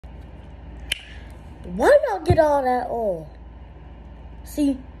Why y'all get all that oil?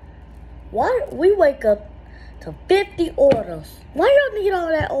 See, why we wake up to 50 orders? Why y'all need all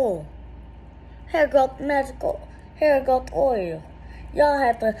that oil? Here go the magical, here go the oil. Y'all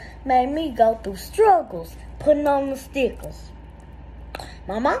have to make me go through struggles putting on the stickers.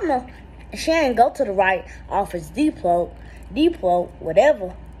 My mama, she ain't go to the right office depot,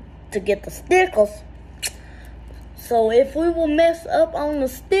 whatever, to get the stickers. So if we will mess up on the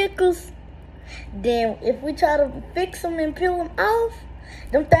stickers, then if we try to fix them and peel them off,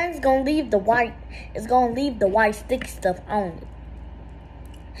 them things gonna leave the white. It's gonna leave the white sticky stuff on it.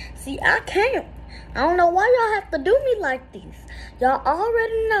 See, I can't. I don't know why y'all have to do me like this. Y'all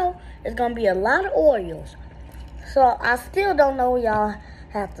already know it's gonna be a lot of Oreos. So I still don't know y'all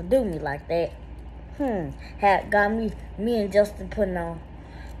have to do me like that. Got me and Justin putting on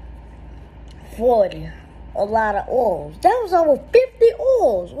 40. A lot of oils. That was over 50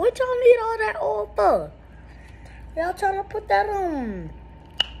 oils. What y'all need all that oil for? Y'all trying to put that on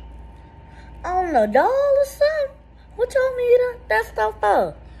a doll or something? What y'all need that stuff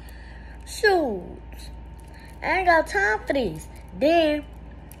for? Shoot. I ain't got time for this. Then,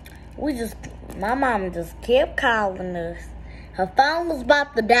 my mama just kept calling us. Her phone was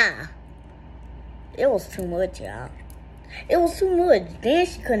about to die. It was too much, y'all. It was too much. Then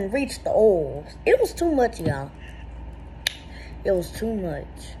she couldn't reach the oils. It was too much, y'all. It was too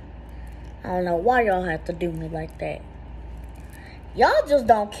much. I don't know why y'all have to do me like that. Y'all just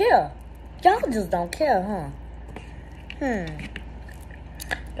don't care. Y'all just don't care, huh?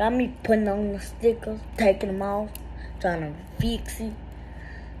 Got me putting on the stickers, taking them off, trying to fix it.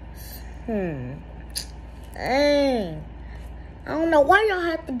 Dang. I don't know why y'all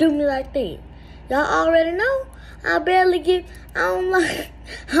have to do me like that. Y'all already know I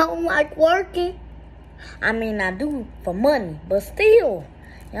don't like working. I mean, I do for money, but still,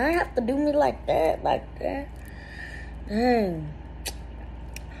 y'all have to do me like that. Dang.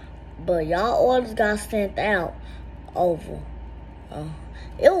 But y'all orders got sent out over.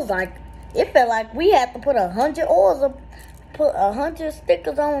 It felt like we had to put 100 oils up, put 100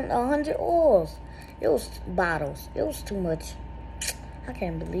 stickers on 100 oils. It was bottles. It was too much. I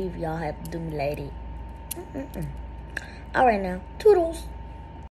can't believe y'all have to do me like that. All right now, toodles.